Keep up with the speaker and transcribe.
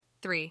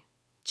3.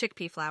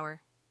 Chickpea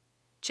flour.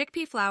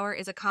 Chickpea flour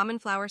is a common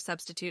flour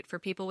substitute for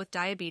people with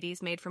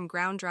diabetes made from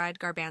ground-dried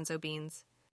garbanzo beans.